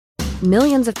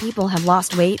Millions of people have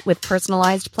lost weight with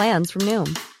personalized plans from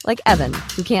Noom. Like Evan,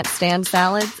 who can't stand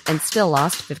salads and still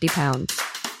lost 50 pounds.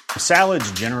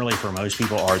 Salads generally for most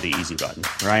people are the easy button,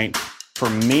 right? For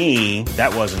me,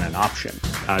 that wasn't an option.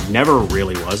 I never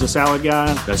really was a salad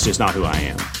guy. That's just not who I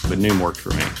am. But Noom worked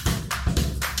for me.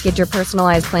 Get your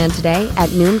personalized plan today at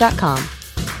Noom.com.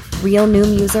 Real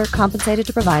Noom user compensated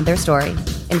to provide their story.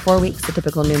 In 4 weeks, the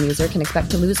typical Noom user can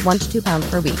expect to lose 1 to 2 pounds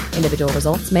per week. Individual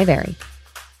results may vary.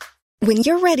 When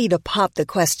you're ready to pop the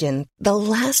question, the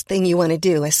last thing you want to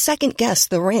do is second-guess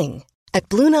the ring. At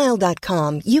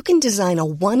BlueNile.com, you can design a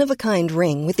one-of-a-kind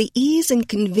ring with the ease and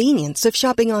convenience of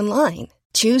shopping online.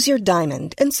 Choose your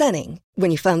diamond and setting. When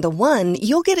you find the one,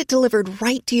 you'll get it delivered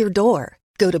right to your door.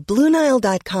 Go to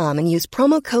BlueNile.com and use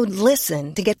promo code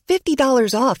LISTEN to get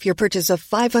 $50 off your purchase of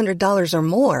 $500 or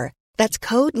more. That's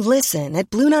code LISTEN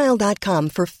at BlueNile.com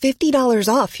for $50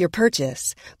 off your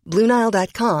purchase.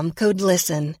 BlueNile.com, code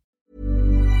LISTEN.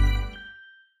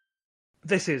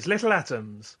 This is Little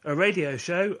Atoms, a radio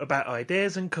show about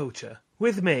ideas and culture,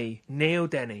 with me, Neil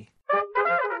Denny.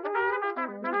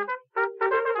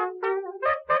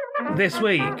 This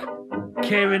week,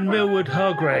 Kieran Millward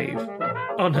Hargrave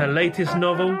on her latest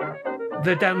novel,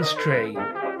 The Dance Tree.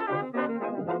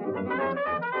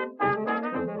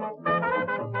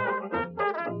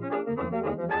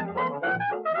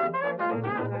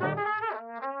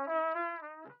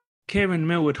 Kieran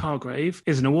Millward Hargrave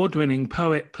is an award-winning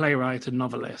poet, playwright and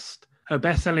novelist. Her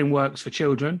best-selling works for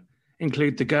children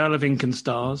include The Girl of Ink and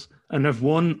Stars and have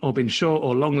won or been short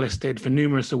or long-listed for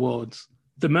numerous awards.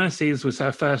 The Mercies was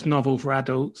her first novel for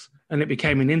adults, and it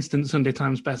became an instant Sunday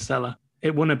Times bestseller.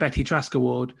 It won a Betty Trask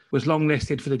Award, was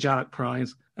long-listed for the Jalak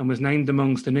Prize, and was named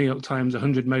amongst the New York Times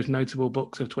 100 Most Notable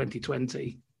Books of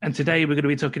 2020. And today we're going to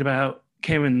be talking about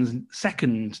Kieran's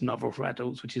second novel for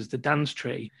adults, which is The Dance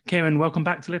Tree. Kieran, welcome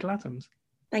back to Little Atoms.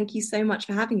 Thank you so much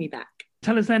for having me back.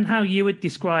 Tell us then how you would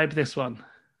describe this one.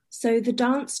 So The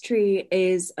Dance Tree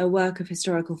is a work of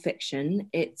historical fiction.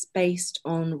 It's based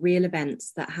on real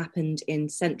events that happened in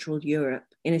Central Europe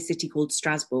in a city called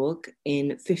Strasbourg in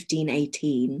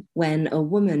 1518, when a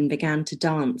woman began to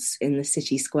dance in the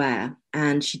city square.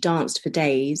 And she danced for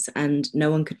days and no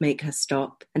one could make her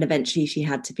stop. And eventually she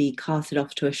had to be carted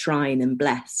off to a shrine and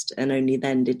blessed. And only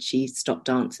then did she stop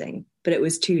dancing. But it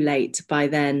was too late. By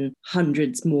then,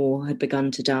 hundreds more had begun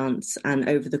to dance. And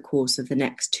over the course of the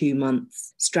next 2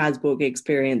 months, Strasbourg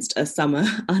experienced a summer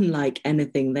unlike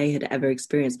anything they had ever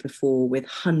experienced before, with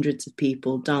hundreds of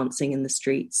people dancing in the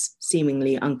streets,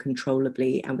 seemingly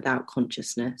uncontrollably and without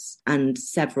consciousness. And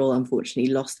several,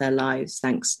 unfortunately, lost their lives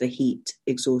thanks to the heat,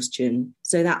 exhaustion.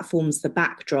 So that forms the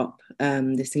backdrop.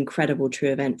 This incredible true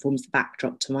event forms the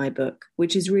backdrop to my book,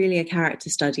 which is really a character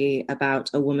study about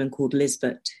a woman called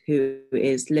Lisbeth, who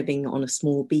is living on a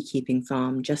small beekeeping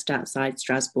farm just outside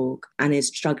Strasbourg and is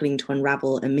struggling to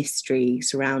unravel a mystery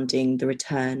surrounding the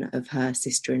return of her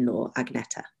sister-in-law,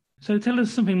 Agneta. So tell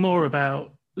us something more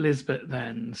about Lisbeth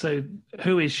then. So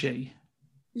who is she?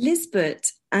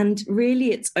 Lisbeth, and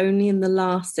really it's only in the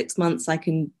last 6 months I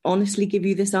can honestly give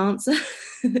you this answer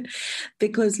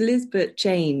because Lisbeth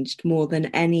changed more than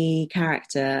any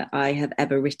character I have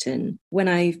ever written. When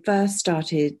I first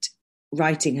started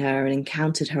writing her and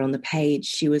encountered her on the page,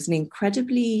 she was an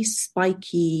incredibly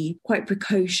spiky, quite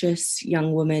precocious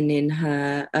young woman in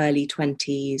her early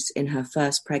 20s, in her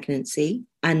first pregnancy.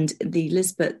 And the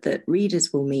Lisbeth that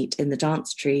readers will meet in The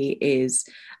Dance Tree is,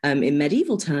 in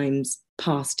medieval times,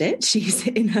 past it. She's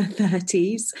in her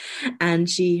 30s and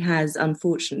she has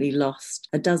unfortunately lost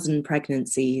a dozen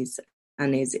pregnancies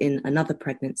and is in another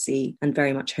pregnancy and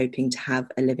very much hoping to have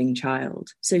a living child.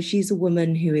 So she's a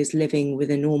woman who is living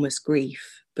with enormous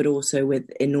grief, but also with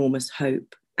enormous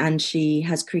hope. And she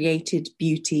has created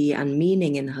beauty and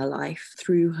meaning in her life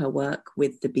through her work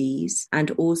with the bees, and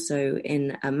also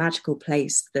in a magical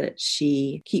place that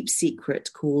she keeps secret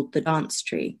called the Dance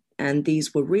Tree. And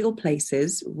these were real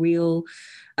places, real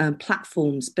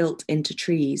platforms built into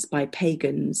trees by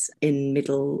pagans in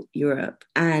Middle Europe.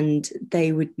 And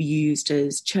they would be used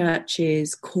as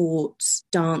churches, courts,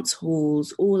 dance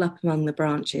halls, all up among the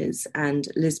branches. And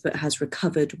Lisbeth has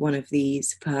recovered one of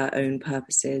these for her own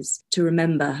purposes to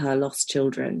remember her lost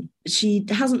children. She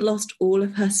hasn't lost all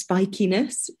of her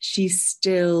spikiness. She's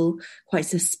still quite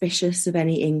suspicious of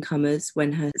any incomers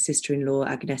when her sister-in-law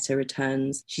Agneta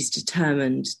returns. She's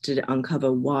determined to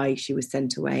uncover why she was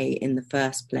sent away in the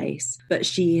first place. But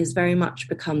she has very much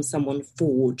become someone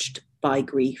forged by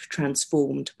grief,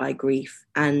 transformed by grief,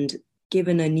 and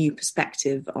given a new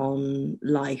perspective on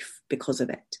life because of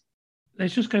it.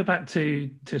 Let's just go back to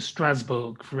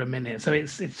Strasbourg for a minute. So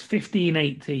it's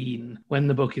 1518 when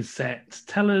the book is set.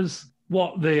 Tell us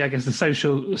what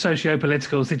the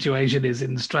socio-political situation is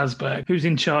in Strasbourg, who's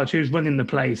in charge, who's running the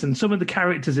place, and some of the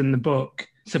characters in the book.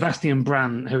 Sebastian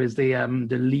Brandt, who is the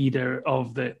leader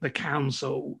of the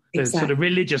council, the sort of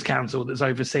religious council that's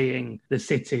overseeing the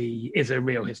city, is a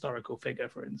real historical figure,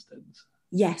 for instance.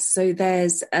 Yes, so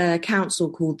there's a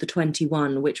council called the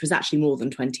 21, which was actually more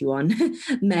than 21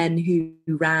 men who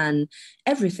ran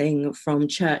everything from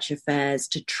church affairs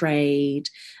to trade,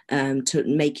 to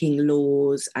making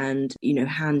laws and,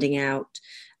 handing out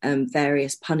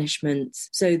various punishments.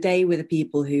 So they were the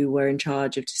people who were in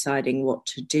charge of deciding what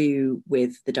to do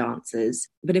with the dancers.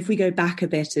 But if we go back a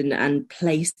bit and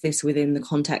place this within the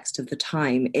context of the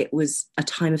time, it was a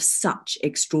time of such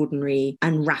extraordinary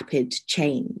and rapid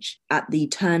change. At the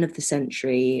turn of the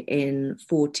century, in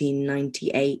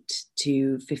 1498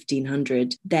 to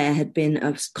 1500, there had been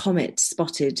a comet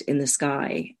spotted in the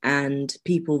sky, and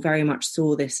people very much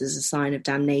saw this as a sign of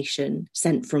damnation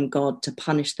sent from God to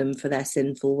punish them for their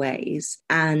sinful ways.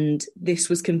 And this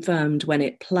was confirmed when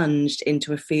it plunged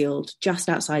into a field just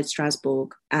outside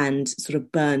Strasbourg and sort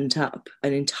of burnt up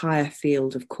an entire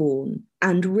field of corn.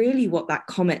 And really what that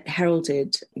comet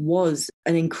heralded was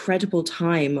an incredible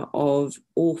time of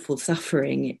awful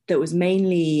suffering that was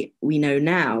mainly, we know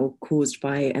now, caused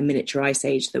by a miniature ice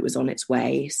age that was on its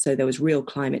way. So there was real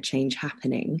climate change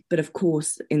happening. But of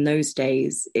course, in those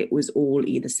days, it was all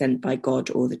either sent by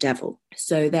God or the devil.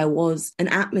 So there was an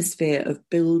atmosphere of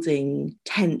building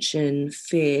tension,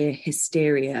 fear,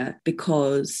 hysteria,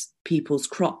 because people's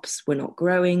crops were not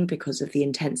growing because of the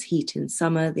intense heat in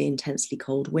summer, the intensely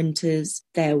cold winters.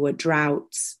 There were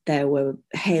droughts. There were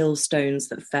hailstones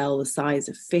that fell the size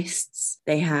of fists.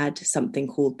 They had something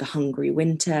called the Hungry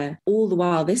Winter. All the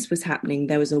while this was happening,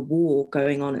 there was a war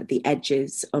going on at the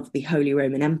edges of the Holy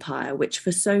Roman Empire, which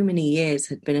for so many years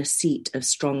had been a seat of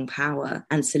strong power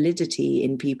and solidity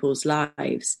in people's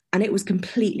lives. And it was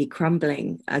completely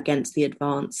crumbling against the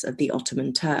advance of the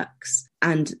Ottoman Turks.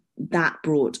 And that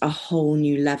brought a whole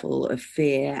new level of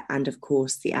fear and, of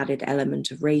course, the added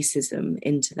element of racism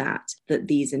into that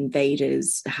these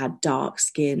invaders had dark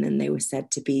skin and they were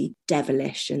said to be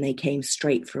devilish and they came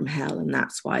straight from hell, and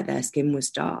that's why their skin was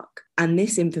dark. And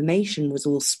this information was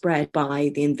all spread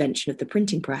by the invention of the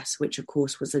printing press, which, of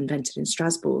course, was invented in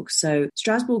Strasbourg. So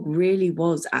Strasbourg really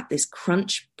was at this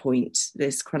crunch point,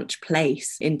 this crunch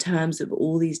place, in terms of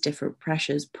all these different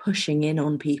pressures pushing in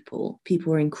on people.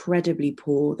 People were incredibly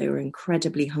poor. They were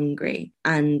incredibly hungry.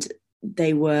 And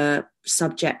they were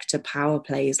subject to power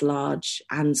plays, large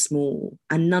and small,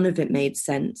 and none of it made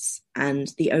sense.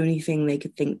 And the only thing they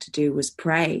could think to do was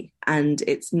pray. And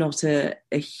it's not a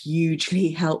hugely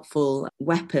helpful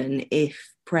weapon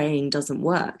if praying doesn't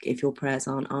work, if your prayers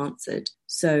aren't answered.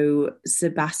 So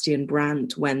Sebastian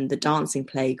Brandt, when the dancing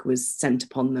plague was sent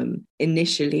upon them,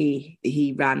 initially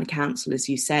he ran the council, as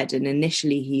you said, and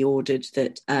initially he ordered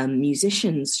that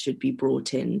musicians should be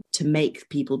brought in to make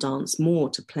people dance more,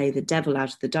 to play the devil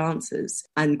out of the dancers,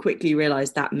 and quickly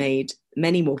realised that made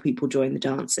many more people join the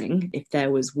dancing. If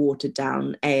there was watered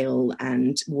down ale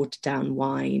and watered down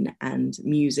wine and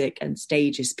music and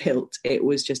stages built, it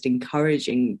was just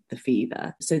encouraging the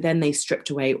fever. So then they stripped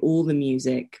away all the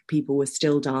music. People were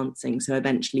still dancing. So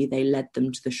eventually they led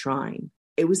them to the shrine.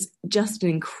 It was just an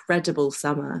incredible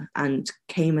summer and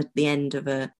came at the end of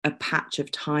a patch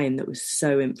of time that was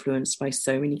so influenced by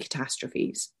so many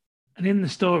catastrophes. And in the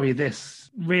story, this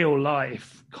real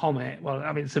life comet, well,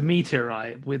 I mean, it's a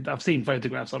meteorite. I've seen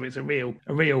photographs of it. It's a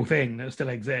real thing that still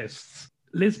exists.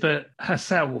 Lisbeth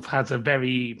herself has a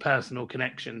very personal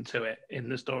connection to it in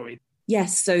the story.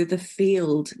 Yes, so the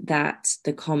field that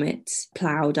the comet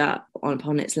ploughed up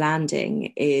upon its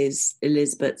landing is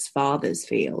Elizabeth's father's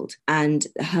field, and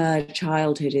her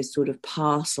childhood is sort of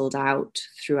parcelled out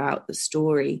throughout the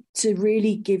story to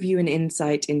really give you an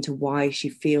insight into why she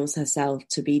feels herself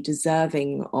to be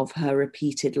deserving of her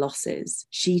repeated losses.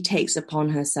 She takes upon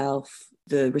herself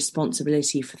the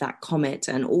responsibility for that comet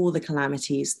and all the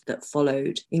calamities that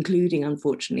followed, including,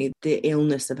 unfortunately, the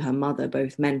illness of her mother,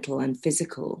 both mental and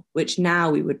physical, which now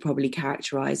we would probably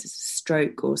characterize as a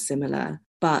stroke or similar.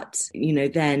 But,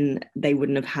 then they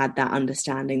wouldn't have had that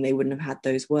understanding. They wouldn't have had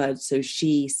those words. So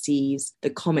she sees the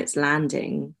comet's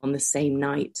landing on the same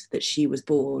night that she was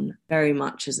born very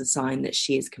much as a sign that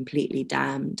she is completely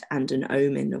damned and an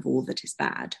omen of all that is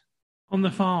bad. On the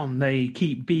farm, they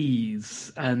keep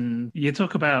bees, and you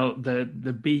talk about the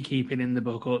beekeeping in the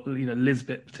book, or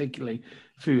Lisbeth particularly,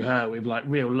 through her with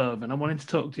real love. And I wanted to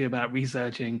talk to you about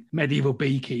researching medieval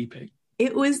beekeeping.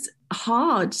 It was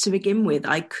hard to begin with.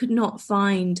 I could not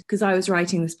find, because I was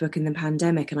writing this book in the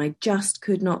pandemic, and I just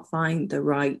could not find the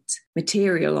right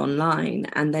material online,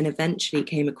 and then eventually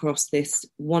came across this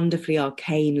wonderfully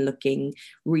arcane looking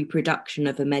reproduction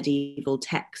of a medieval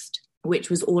text, which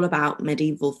was all about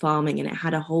medieval farming, and it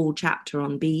had a whole chapter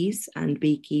on bees and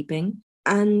beekeeping.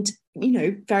 And, you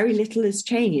know, very little has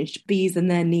changed. Bees and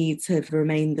their needs have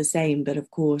remained the same, but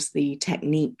of course the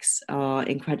techniques are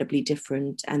incredibly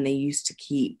different, and they used to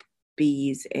keep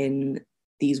bees in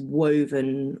these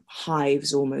woven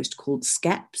hives almost called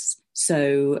skeps.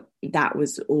 So that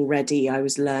was already, I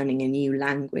was learning a new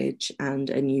language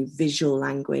and a new visual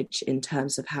language in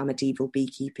terms of how medieval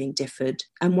beekeeping differed.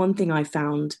 And one thing I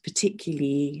found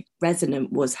particularly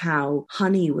resonant was how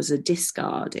honey was a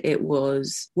discard. It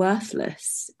was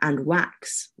worthless, and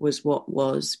wax was what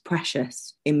was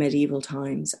precious in medieval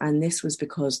times. And this was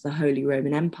because the Holy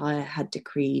Roman Empire had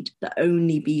decreed that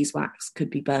only beeswax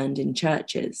could be burned in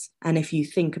churches. And if you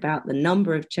think about the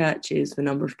number of churches, the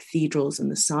number of cathedrals, and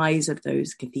the size of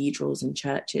those cathedrals and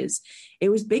churches, it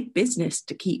was big business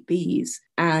to keep bees.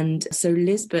 And so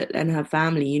Lisbeth and her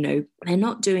family, you know, they're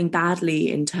not doing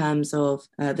badly in terms of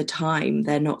the time.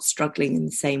 They're not struggling in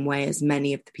the same way as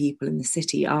many of the people in the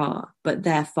city are. But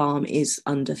their farm is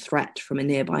under threat from a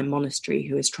nearby monastery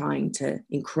who is trying to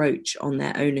encroach on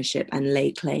their ownership and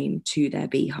lay claim to their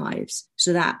beehives.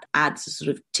 So that adds a sort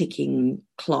of ticking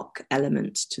clock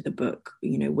element to the book.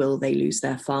 You know, will they lose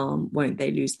their farm? Won't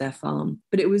they lose their farm?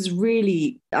 But it was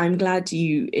really, I'm glad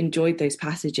you enjoyed those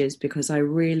passages, because I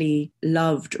really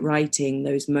loved writing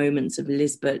those moments of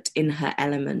Lisbeth in her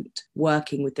element,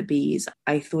 working with the bees.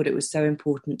 I thought it was so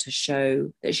important to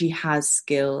show that she has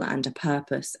skill and a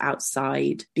purpose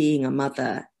outside being a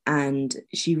mother, and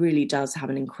she really does have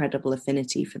an incredible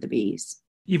affinity for the bees.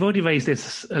 You've already raised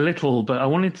this a little, but I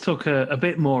wanted to talk a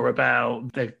bit more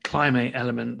about the climate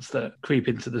elements that creep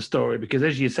into the story, because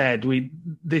as you said,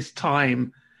 this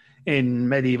time in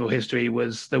medieval history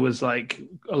there was like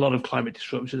a lot of climate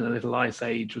disruption. A little ice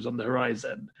age was on the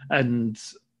horizon, and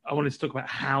I wanted to talk about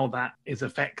how that is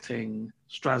affecting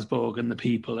Strasbourg and the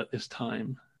people at this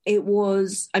time. It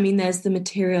was, I mean, there's the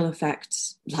material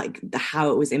effects, like how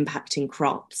it was impacting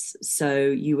crops. So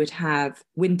you would have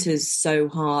winters so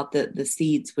hard that the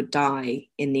seeds would die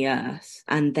in the earth.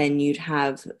 And then you'd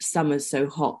have summers so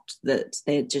hot that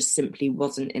there just simply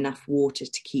wasn't enough water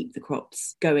to keep the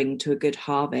crops going to a good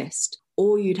harvest.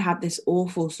 Or you'd have this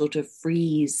awful sort of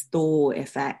freeze-thaw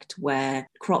effect where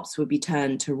crops would be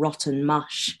turned to rotten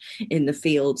mush in the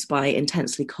fields by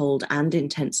intensely cold and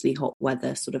intensely hot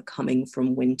weather, sort of coming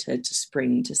from winter to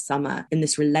spring to summer in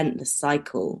this relentless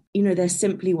cycle. You know, there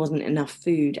simply wasn't enough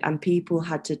food, and people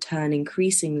had to turn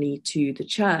increasingly to the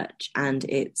church and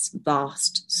its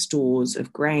vast stores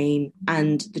of grain.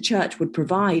 And the church would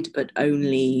provide, but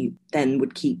only then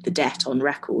would keep the debt on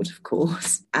record, of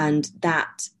course. And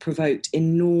that provoked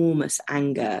enormous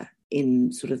anger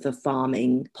in sort of the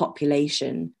farming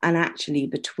population. And actually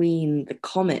between the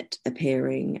comet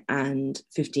appearing and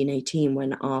 1518,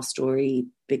 when our story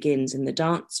begins in the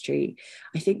Dance Tree,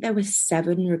 I think there were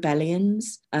 7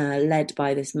 rebellions led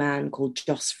by this man called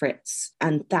Jos Fritz,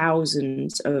 and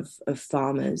thousands of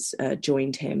farmers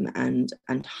joined him, and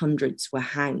hundreds were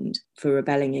hanged for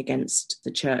rebelling against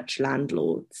the church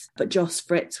landlords. But Jos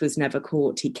Fritz was never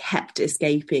caught. He kept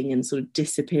escaping and sort of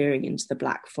disappearing into the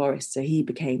Black Forest. So he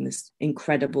became this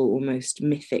incredible, almost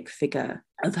mythic figure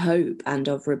of hope and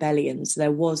of rebellion. So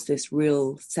there was this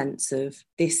real sense of,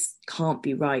 this can't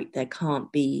be right. There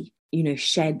can't be, you know,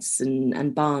 sheds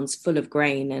and barns full of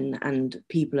grain and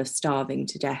people are starving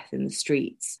to death in the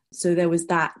streets. So there was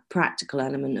that practical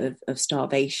element of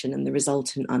starvation and the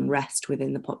resultant unrest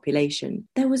within the population.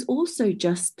 There was also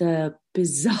just the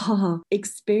bizarre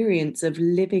experience of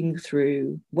living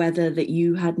through weather that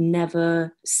you had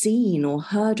never seen or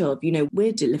heard of. You know,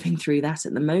 we're living through that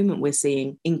at the moment. We're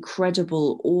seeing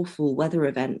incredible, awful weather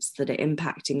events that are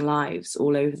impacting lives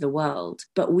all over the world.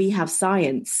 But we have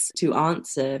science to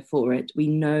answer for it. We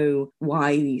know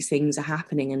why these things are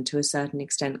happening, and to a certain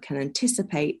extent can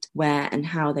anticipate where and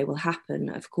how they will happen.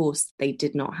 Of course, they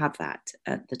did not have that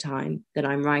at the time that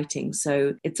I'm writing.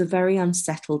 So it's a very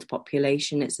unsettled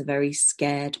population. It's a very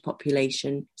scared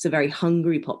population. It's a very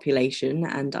hungry population.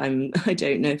 And I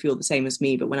don't know if you're the same as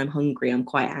me, but when I'm hungry, I'm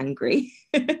quite angry.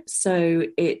 So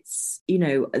it's, you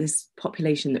know, this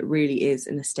population that really is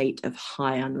in a state of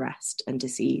high unrest and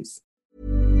disease.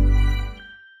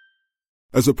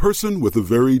 As a person with a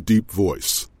very deep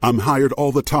voice, I'm hired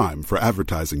all the time for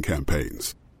advertising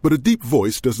campaigns. But a deep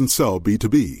voice doesn't sell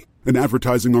B2B, and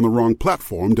advertising on the wrong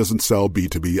platform doesn't sell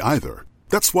B2B either.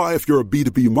 That's why if you're a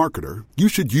B2B marketer, you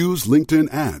should use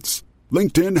LinkedIn ads.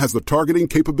 LinkedIn has the targeting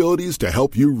capabilities to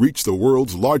help you reach the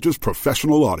world's largest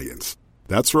professional audience.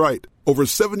 That's right. Over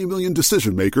 70 million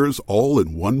decision makers all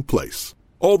in one place.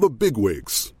 All the big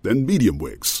wigs, then medium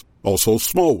wigs. Also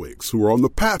small wigs who are on the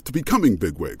path to becoming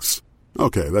big wigs.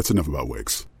 Okay, that's enough about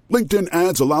wigs. LinkedIn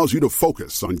Ads allows you to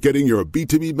focus on getting your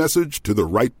B2B message to the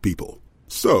right people.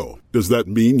 So, does that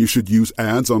mean you should use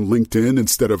ads on LinkedIn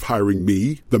instead of hiring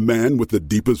me, the man with the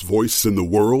deepest voice in the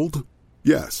world?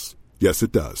 Yes. Yes,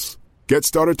 it does. Get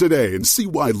started today and see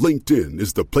why LinkedIn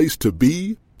is the place to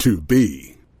be to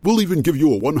be. We'll even give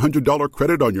you a $100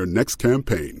 credit on your next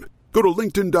campaign. Go to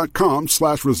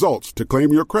linkedin.com/results to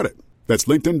claim your credit. That's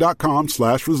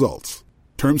linkedin.com/results.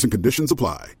 Terms and conditions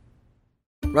apply.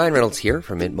 Ryan Reynolds here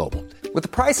from Mint Mobile. With the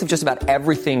price of just about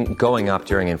everything going up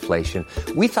during inflation,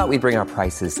 we thought we'd bring our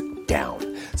prices down.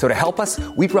 So to help us,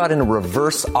 we brought in a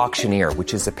reverse auctioneer,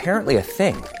 which is apparently a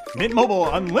thing. Mint Mobile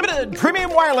Unlimited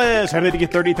Premium Wireless. How to get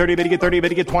 30, 30, bit to get 30, bit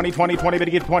to get 20, 20, 20, bit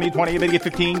to get 20, 20, bit to get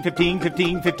 15, 15,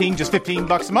 15, 15, just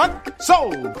 $15 a month?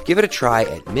 Sold! Give it a try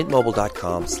at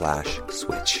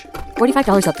mintmobile.com/switch.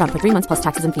 $45 up front for 3 months plus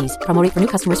taxes and fees. Promo rate for new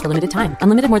customers for limited time.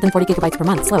 Unlimited more than 40 gigabytes per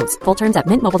month. Slows full terms at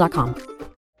mintmobile.com.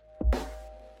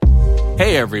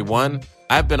 Hey everyone,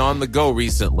 I've been on the go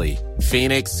recently.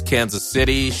 Phoenix, Kansas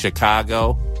City,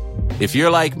 Chicago. If you're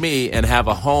like me and have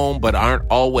a home but aren't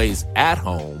always at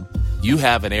home, you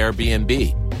have an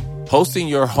Airbnb. Hosting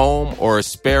your home or a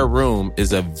spare room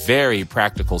is a very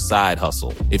practical side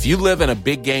hustle. If you live in a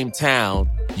big game town,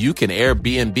 you can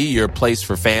Airbnb your place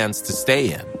for fans to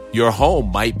stay in. Your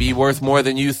home might be worth more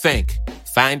than you think.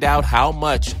 Find out how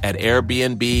much at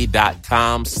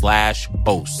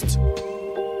airbnb.com/host.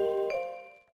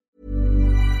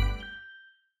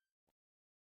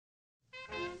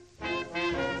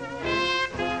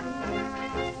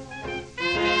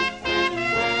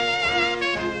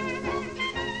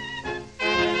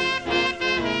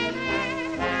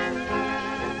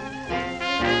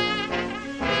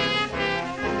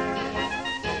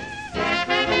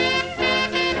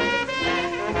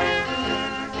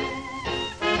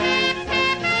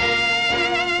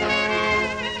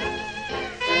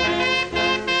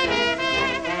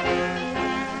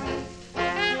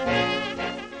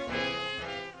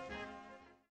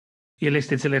 You're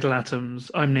listening to Little Atoms.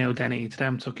 I'm Neil Denny. Today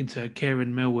I'm talking to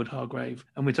Kieran Millward-Hargrave,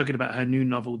 and we're talking about her new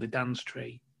novel, The Dance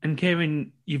Tree. And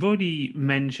Kieran, you've already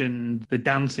mentioned the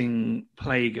dancing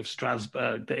plague of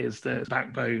Strasbourg that is the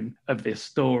backbone of this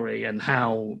story and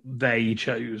how they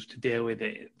chose to deal with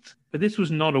it. But this was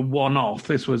not a one-off.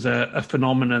 This was a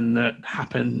phenomenon that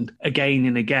happened again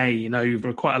and again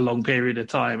over quite a long period of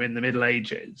time in the Middle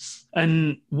Ages.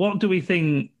 And what do we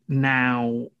think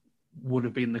now would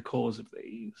have been the cause of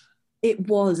these? It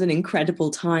was an incredible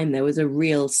time. There was a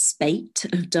real spate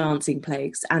of dancing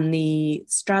plagues, and the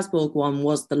Strasbourg one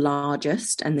was the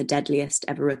largest and the deadliest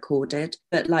ever recorded.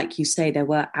 But like you say, there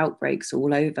were outbreaks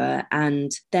all over,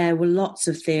 and there were lots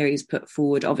of theories put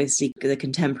forward. Obviously, the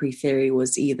contemporary theory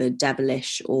was either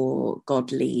devilish or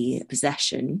godly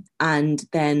possession. And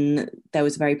then there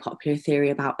was a very popular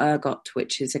theory about ergot,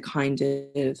 which is a kind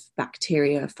of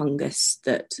bacteria, fungus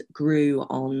that grew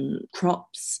on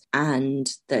crops,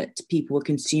 and that people were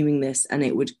consuming this and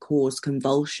it would cause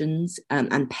convulsions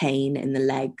and pain in the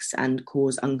legs and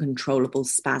cause uncontrollable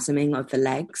spasming of the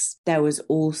legs. There was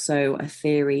also a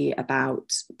theory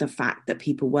about the fact that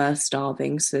people were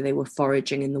starving, so they were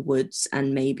foraging in the woods,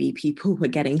 and maybe people were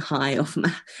getting high of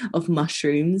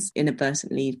mushrooms,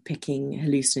 inadvertently picking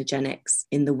hallucinogenics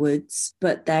in the woods.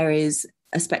 But there is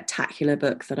a spectacular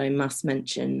book that I must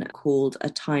mention called A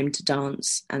Time to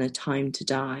Dance and a Time to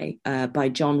Die by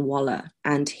John Waller.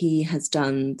 And he has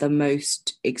done the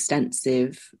most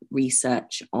extensive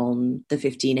research on the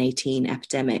 1518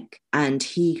 epidemic. And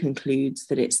he concludes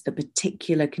that it's the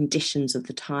particular conditions of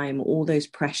the time, all those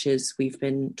pressures we've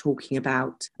been talking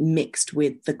about, mixed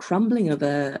with the crumbling of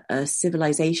a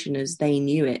civilization as they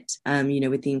knew it,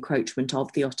 with the encroachment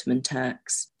of the Ottoman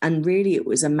Turks. And really it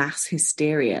was a mass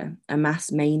hysteria, a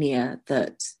mass mania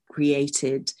that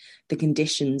created the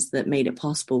conditions that made it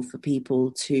possible for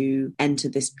people to enter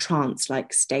this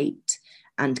trance-like state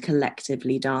and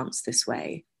collectively dance this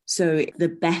way. So the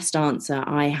best answer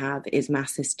I have is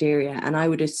mass hysteria. And I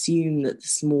would assume that the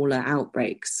smaller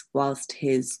outbreaks, whilst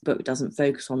his book doesn't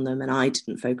focus on them, and I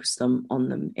didn't focus on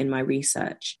them in my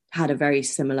research, had a very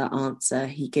similar answer.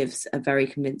 He gives a very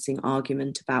convincing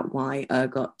argument about why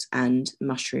ergot and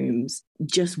mushrooms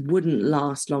just wouldn't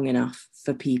last long enough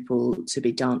for people to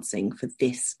be dancing for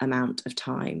this amount of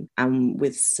time, and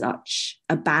with such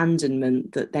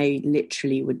abandonment that they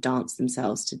literally would dance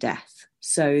themselves to death.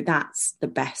 So that's the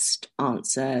best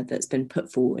answer that's been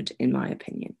put forward, in my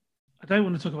opinion. I don't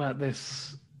want to talk about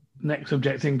this next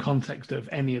subject in context of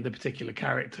any of the particular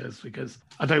characters because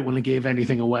I don't want to give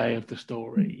anything away of the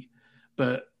story,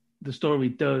 but the story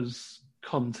does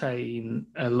contain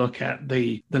a look at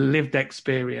the lived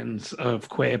experience of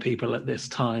queer people at this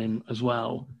time as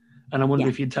well. And I wonder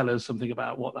if you'd tell us something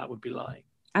about what that would be like.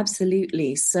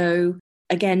 Absolutely. So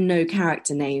again, no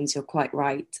character names, you're quite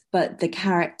right, but the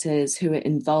characters who are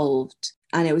involved,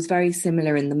 and it was very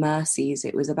similar in The Mercies.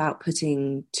 It was about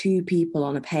putting two people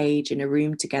on a page in a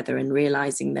room together and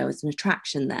realizing there was an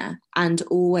attraction there. And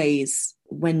always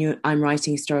when I'm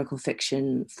writing historical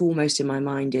fiction, foremost in my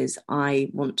mind is I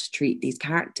want to treat these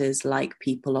characters like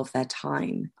people of their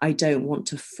time. I don't want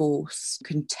to force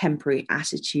contemporary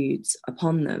attitudes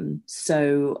upon them.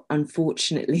 So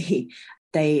unfortunately,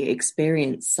 they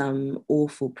experienced some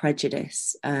awful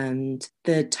prejudice. And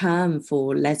the term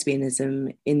for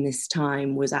lesbianism in this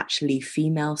time was actually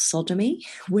female sodomy,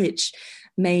 which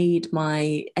made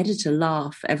my editor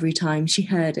laugh every time she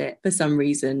heard it for some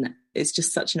reason. It's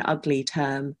just such an ugly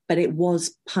term, but it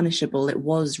was punishable. It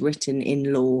was written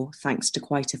in law thanks to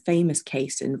quite a famous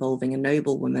case involving a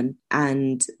noblewoman.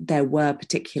 And there were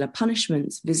particular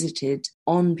punishments visited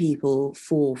on people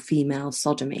for female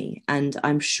sodomy. And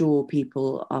I'm sure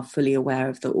people are fully aware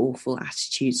of the awful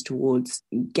attitudes towards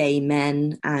gay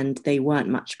men, and they weren't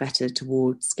much better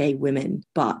towards gay women.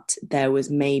 But there was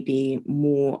maybe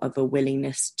more of a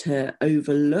willingness to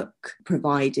overlook,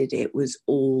 provided it was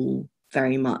all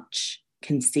very much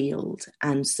concealed.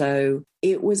 And so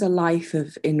it was a life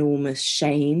of enormous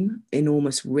shame,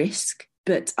 enormous risk.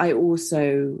 But I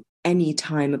also,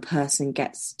 anytime a person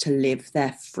gets to live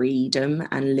their freedom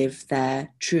and live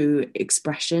their true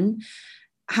expression,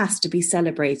 has to be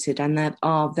celebrated. And there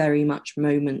are very much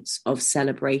moments of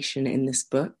celebration in this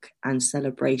book and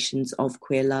celebrations of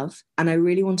queer love. And I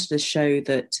really wanted to show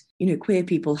that, you know, queer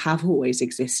people have always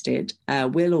existed,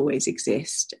 will always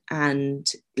exist, and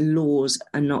laws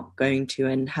are not going to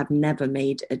and have never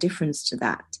made a difference to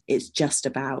that. It's just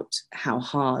about how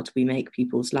hard we make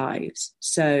people's lives.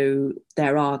 So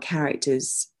there are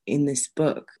characters in this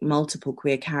book, multiple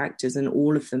queer characters, and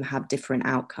all of them have different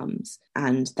outcomes.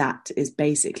 And that is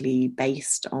basically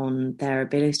based on their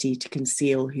ability to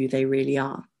conceal who they really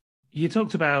are. You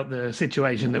talked about the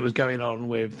situation that was going on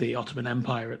with the Ottoman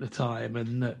Empire at the time,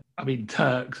 and I mean,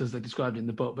 Turks, as they're described in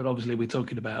the book, but obviously we're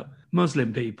talking about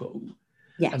Muslim people.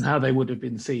 Yes. And how they would have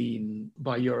been seen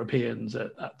by Europeans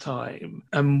at that time.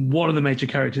 And one of the major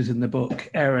characters in the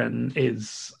book, Eren,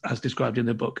 is, as described in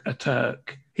the book, a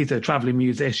Turk. He's a travelling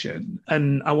musician.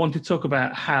 And I want to talk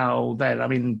about how then, I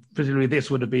mean, presumably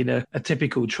this would have been a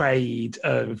typical trade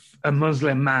of a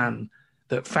Muslim man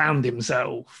that found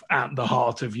himself at the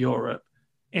heart of Europe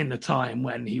in a time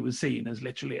when he was seen as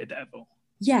literally a devil.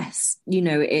 Yes, you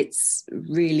know, it's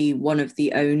really one of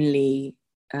the only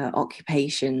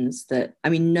occupations that, I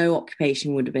mean, no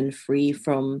occupation would have been free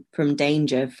from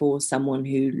danger for someone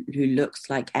who looks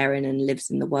like Eren and lives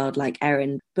in the world like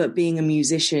Eren. But being a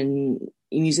musician,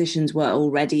 musicians were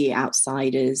already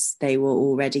outsiders. They were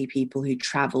already people who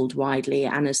travelled widely,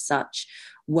 and as such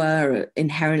were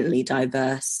inherently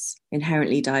diverse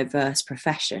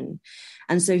profession.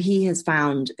 And so he has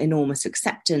found enormous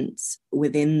acceptance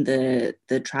within the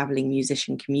travelling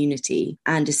musician community,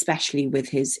 and especially with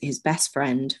his best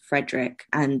friend, Frederick,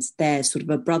 and there's sort of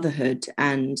a brotherhood.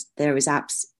 And there is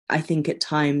I think at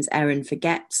times Eren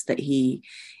forgets that he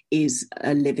is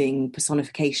a living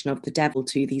personification of the devil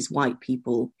to these white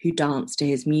people who dance to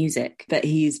his music. But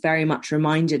he's very much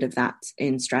reminded of that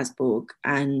in Strasbourg.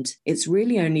 And it's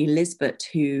really only Lisbeth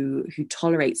who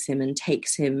tolerates him and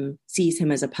sees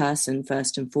him as a person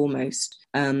first and foremost.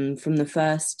 From the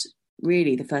first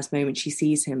moment she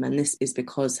sees him, and this is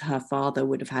because her father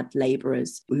would have had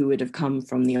labourers who would have come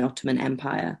from the Ottoman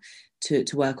Empire to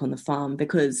work on the farm,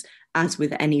 because as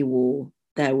with any war,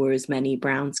 there were as many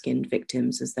brown-skinned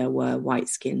victims as there were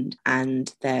white-skinned,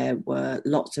 and there were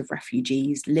lots of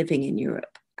refugees living in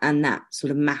Europe. And that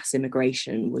sort of mass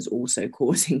immigration was also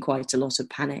causing quite a lot of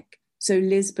panic. So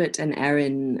Lisbeth and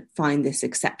Eren find this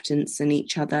acceptance in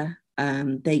each other.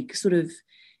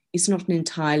 It's not an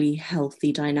entirely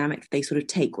healthy dynamic. They sort of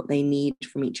take what they need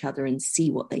from each other and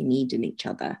see what they need in each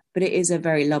other. But it is a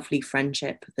very lovely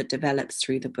friendship that develops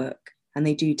through the book. And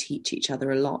they do teach each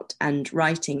other a lot. And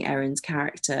writing Eren's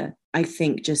character, I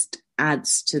think, just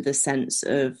adds to the sense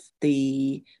of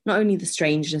not only the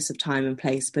strangeness of time and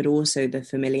place, but also the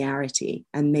familiarity,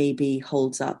 and maybe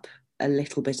holds up a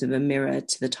little bit of a mirror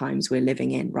to the times we're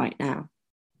living in right now.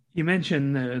 You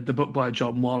mentioned the book by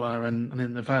John Waller, and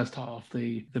in the first half,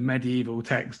 the medieval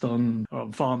text on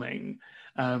farming.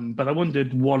 But I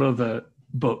wondered what other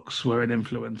books were an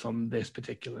influence on this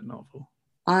particular novel?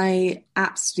 I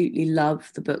absolutely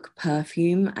love the book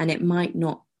Perfume, and it might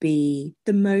not be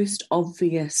the most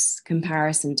obvious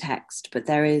comparison text, but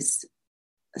there is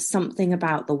something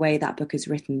about the way that book is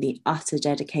written, the utter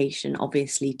dedication,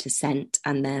 obviously, to scent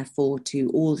and therefore to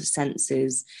all the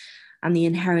senses, and the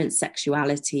inherent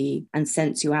sexuality and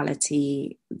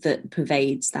sensuality that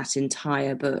pervades that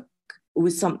entire book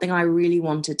was something I really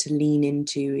wanted to lean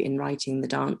into in writing The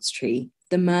Dance Tree.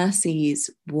 The Mercies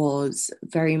was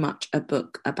very much a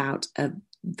book about a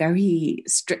very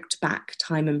stripped back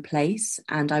time and place,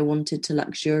 and I wanted to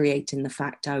luxuriate in the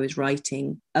fact I was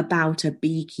writing about a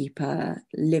beekeeper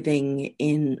living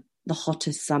in the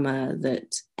hottest summer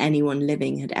that anyone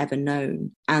living had ever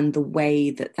known, and the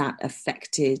way that that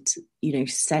affected,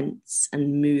 scents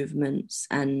and movements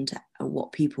and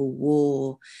what people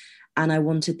wore. And I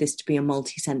wanted this to be a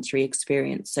multi-sensory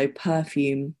experience. So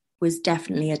Perfume was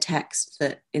definitely a text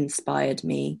that inspired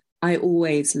me. I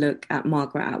always look at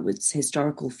Margaret Atwood's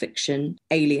historical fiction.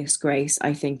 Alias Grace,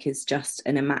 I think, is just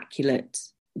an immaculate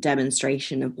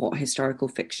demonstration of what historical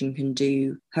fiction can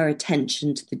do. Her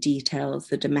attention to the details,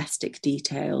 the domestic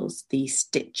details, the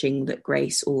stitching that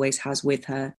Grace always has with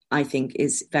her, I think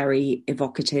is very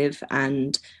evocative,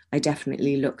 and I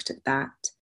definitely looked at that.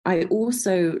 I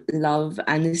also love,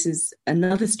 and this is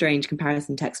another strange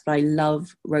comparison text, but I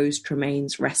love Rose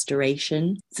Tremaine's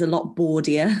Restoration. It's a lot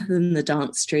bawdier than The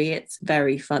Dance Tree. It's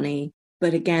very funny.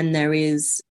 But again, there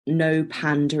is no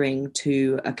pandering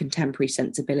to a contemporary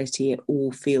sensibility. It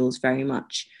all feels very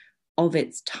much of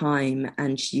its time,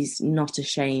 and she's not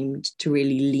ashamed to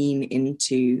really lean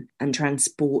into and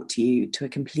transport you to a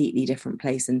completely different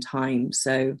place and time.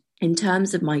 So in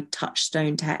terms of my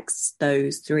touchstone texts,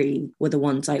 those three were the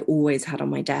ones I always had on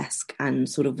my desk and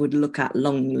sort of would look at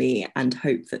longingly and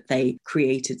hope that they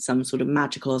created some sort of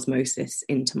magical osmosis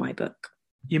into my book.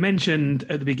 You mentioned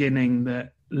at the beginning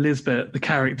that Lisbeth, the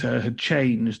character, had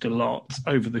changed a lot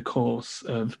over the course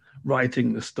of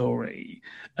writing the story.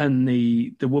 And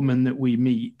the woman that we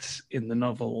meet in the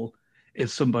novel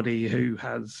is somebody who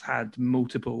has had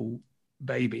multiple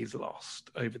babies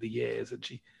lost over the years, and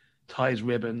she ties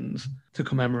ribbons to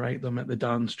commemorate them at the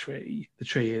Dance Tree. The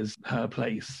tree is her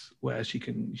place where she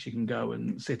can go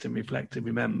and sit and reflect and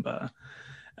remember.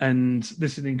 And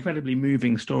this is an incredibly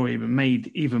moving story, but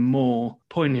made even more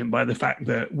poignant by the fact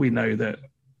that we know that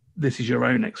this is your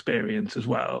own experience as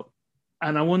well.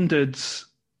 And I wondered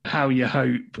how you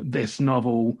hope this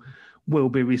novel will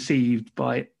be received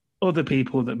by other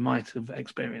people that might have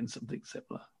experienced something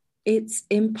similar. It's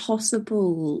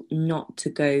impossible not to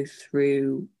go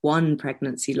through one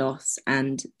pregnancy loss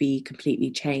and be completely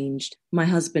changed. My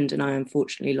husband and I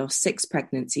unfortunately lost 6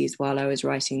 pregnancies while I was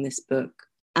writing this book.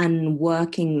 And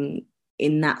working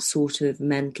in that sort of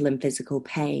mental and physical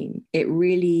pain, it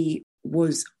really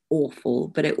was awful,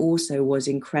 but it also was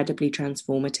incredibly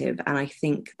transformative. And I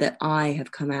think that I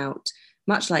have come out,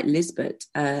 much like Lisbeth,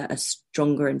 a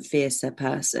stronger and fiercer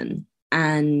person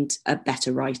and a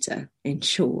better writer, in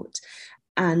short.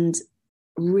 And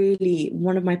really,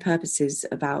 one of my purposes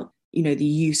about, the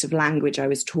use of language I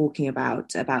was talking about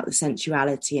the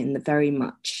sensuality and the very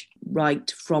much right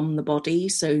from the body.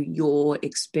 So your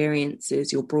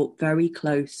experiences, you're brought very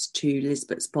close to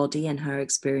Lisbeth's body and her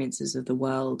experiences of the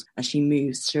world as she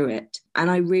moves through it.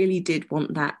 And I really did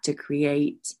want that to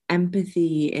create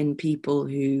empathy in people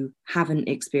who haven't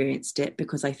experienced it,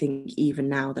 because I think even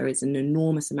now there is an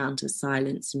enormous amount of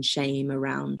silence and shame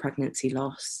around pregnancy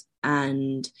loss,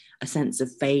 and a sense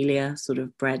of failure sort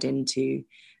of bred into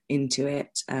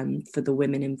it for the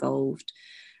women involved,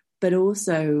 but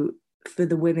also for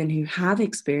the women who have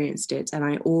experienced it. And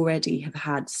I already have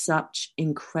had such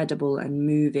incredible and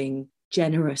moving,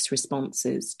 generous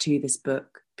responses to this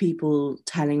book. People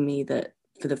telling me that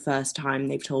for the first time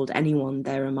they've told anyone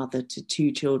they're a mother to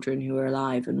 2 children who are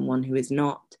alive and 1 who is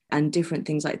not, and different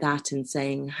things like that, and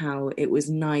saying how it was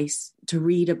nice to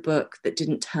read a book that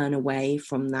didn't turn away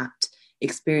from that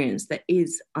experience that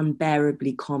is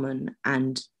unbearably common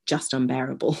and just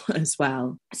unbearable as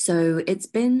well. So it's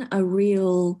been a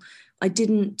real, I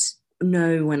didn't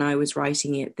know when I was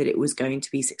writing it that it was going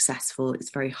to be successful.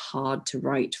 It's very hard to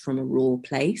write from a raw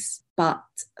place. But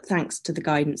thanks to the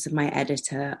guidance of my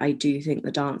editor, I do think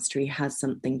The Dance Tree has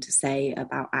something to say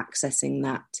about accessing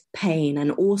that pain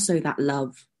and also that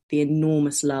love, the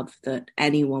enormous love that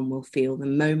anyone will feel the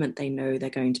moment they know they're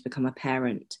going to become a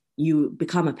parent. You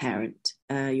become a parent,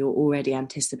 you're already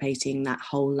anticipating that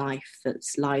whole life that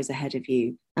lies ahead of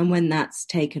you. And when that's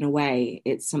taken away,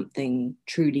 it's something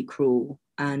truly cruel.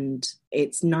 And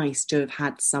it's nice to have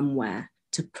had somewhere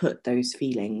to to put those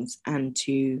feelings and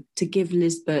to give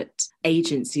Lisbeth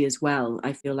agency as well.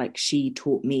 I feel like she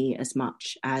taught me as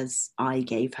much as I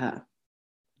gave her.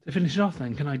 To finish off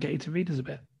then, can I get you to read us a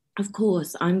bit? Of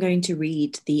course, I'm going to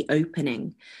read the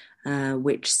opening,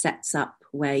 which sets up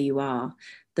where you are.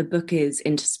 The book is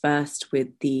interspersed with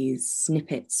these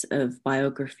snippets of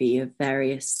biography of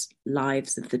various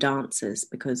lives of the dancers,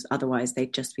 because otherwise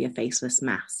they'd just be a faceless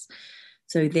mass.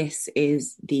 So this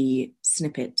is the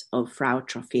snippet of Frau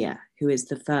Troffea, who is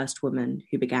the first woman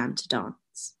who began to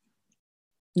dance.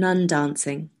 Nun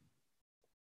dancing.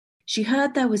 She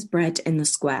heard there was bread in the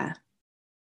square.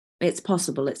 It's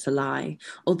possible it's a lie,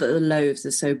 or that the loaves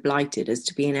are so blighted as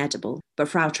to be inedible, but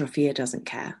Frau Troffea doesn't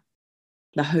care.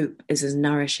 The hope is as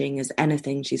nourishing as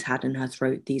anything she's had in her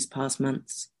throat these past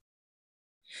months.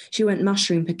 She went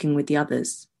mushroom picking with the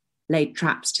others, laid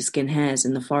traps to skin hares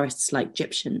in the forests like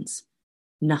Egyptians.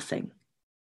 Nothing.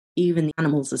 Even the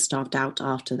animals are starved out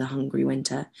after the hungry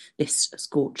winter, this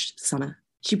scorched summer.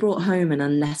 She brought home an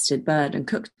unnested bird and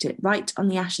cooked it right on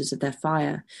the ashes of their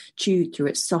fire, chewed through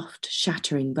its soft,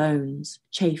 shattering bones,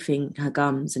 chafing her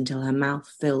gums until her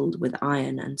mouth filled with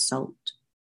iron and salt.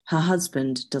 Her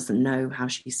husband doesn't know how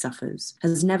she suffers,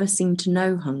 has never seemed to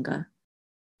know hunger.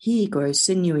 He grows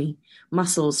sinewy,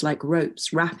 muscles like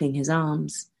ropes wrapping his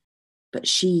arms. But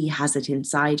she has it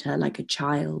inside her like a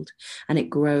child, and it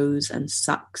grows and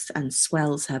sucks and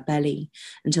swells her belly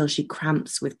until she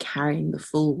cramps with carrying the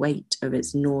full weight of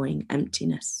its gnawing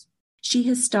emptiness. She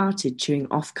has started chewing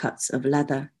offcuts of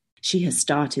leather. She has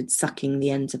started sucking the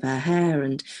ends of her hair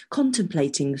and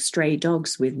contemplating stray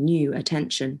dogs with new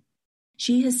attention.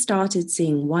 She has started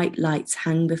seeing white lights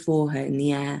hang before her in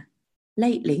the air.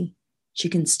 Lately, she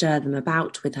can stir them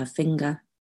about with her finger.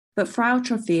 But Frau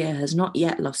Troffea has not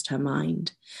yet lost her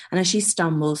mind, and as she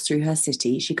stumbles through her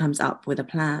city, she comes up with a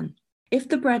plan. If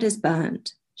the bread is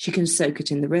burnt, she can soak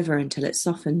it in the river until it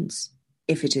softens.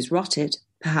 If it is rotted,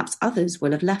 perhaps others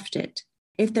will have left it.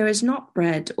 If there is not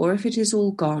bread, or if it is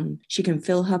all gone, she can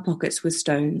fill her pockets with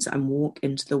stones and walk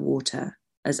into the water,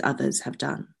 as others have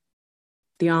done.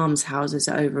 The almshouses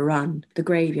are overrun, the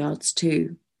graveyards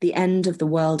too. The end of the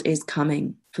world is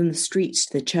coming. From the streets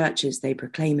to the churches they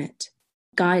proclaim it.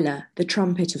 Geiler, the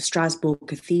trumpet of Strasbourg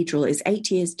Cathedral, is 8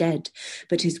 years dead,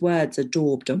 but his words are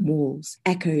daubed on walls,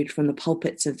 echoed from the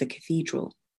pulpits of the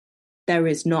cathedral. There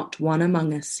is not one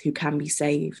among us who can be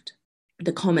saved.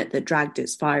 The comet that dragged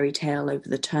its fiery tail over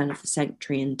the turn of the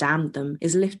century and damned them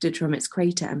is lifted from its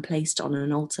crater and placed on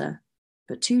an altar.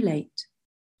 But too late.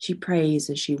 She prays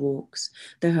as she walks,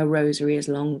 though her rosary is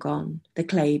long gone, the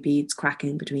clay beads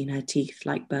cracking between her teeth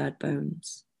like bird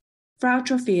bones. Frau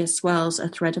Troffea swirls a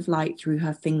thread of light through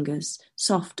her fingers,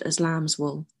 soft as lamb's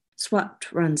wool.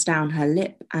 Sweat runs down her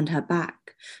lip and her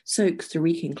back, soaks the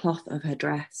reeking cloth of her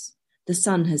dress. The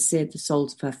sun has seared the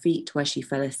soles of her feet where she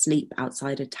fell asleep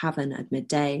outside a tavern at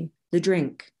midday. The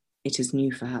drink, it is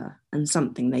new for her, and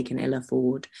something they can ill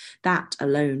afford. That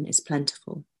alone is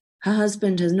plentiful. Her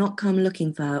husband has not come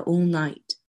looking for her all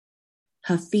night.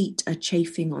 Her feet are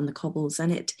chafing on the cobbles,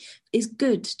 and it is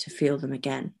good to feel them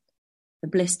again. The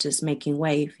blisters making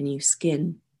way for new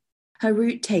skin. Her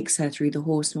route takes her through the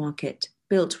horse market,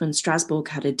 built when Strasbourg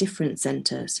had a different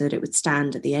centre so that it would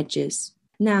stand at the edges.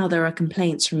 Now there are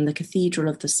complaints from the cathedral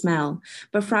of the smell,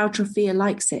 but Frau Troffea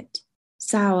likes it.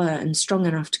 Sour and strong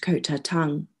enough to coat her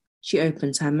tongue. She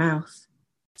opens her mouth,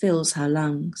 fills her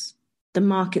lungs. The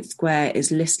market square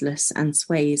is listless and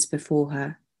sways before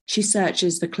her. She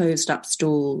searches the closed-up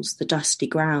stalls, the dusty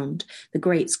ground, the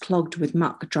grates clogged with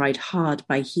muck dried hard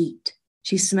by heat.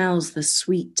 She smells the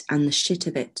sweet and the shit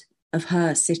of it, of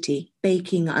her city,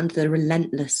 baking under the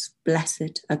relentless,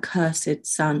 blessed, accursed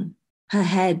sun. Her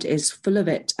head is full of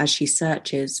it as she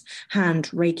searches,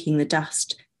 hand raking the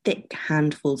dust, thick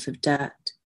handfuls of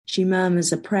dirt. She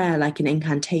murmurs a prayer like an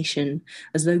incantation,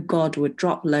 as though God would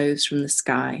drop loaves from the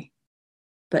sky.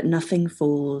 But nothing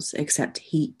falls except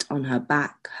heat on her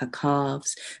back, her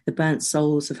calves, the burnt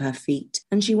soles of her feet,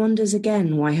 and she wonders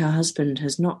again why her husband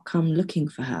has not come looking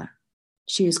for her.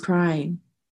 She is crying,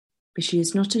 but she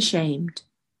is not ashamed.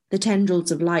 The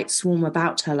tendrils of light swarm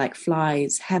about her like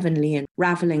flies, heavenly and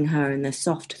ravelling her in their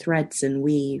soft threads and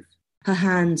weave. Her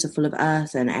hands are full of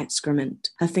earth and excrement.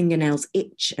 Her fingernails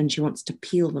itch and she wants to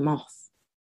peel them off.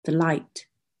 The light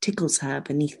tickles her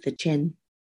beneath the chin.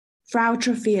 Frau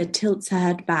Troffea tilts her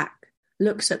head back,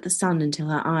 looks at the sun until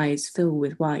her eyes fill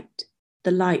with white.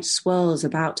 The light swirls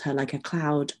about her like a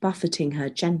cloud, buffeting her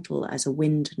gentle as a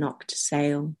wind-knocked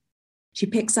sail. She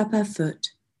picks up her foot,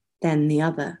 then the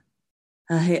other.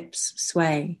 Her hips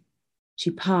sway.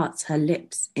 She parts her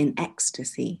lips in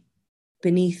ecstasy.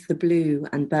 Beneath the blue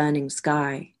and burning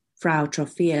sky, Frau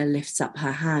Trophea lifts up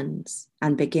her hands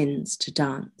and begins to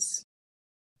dance.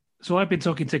 So I've been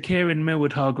talking to Kieran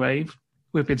Millward Hargrave.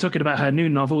 We've been talking about her new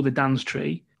novel, The Dance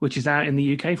Tree, which is out in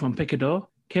the UK from Picador.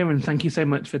 Kieran, thank you so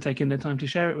much for taking the time to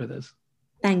share it with us.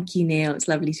 Thank you, Neil. It's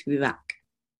lovely to be back.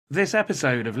 This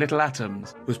episode of Little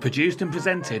Atoms was produced and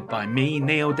presented by me,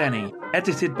 Neil Denny,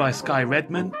 edited by Sky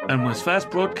Redman, and was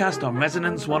first broadcast on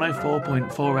Resonance 104.4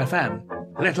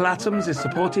 FM. Little Atoms is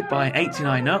supported by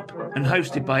 89UP and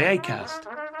hosted by Acast.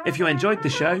 If you enjoyed the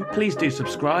show, please do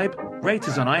subscribe, rate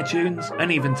us on iTunes,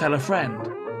 and even tell a friend.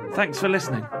 Thanks for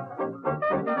listening.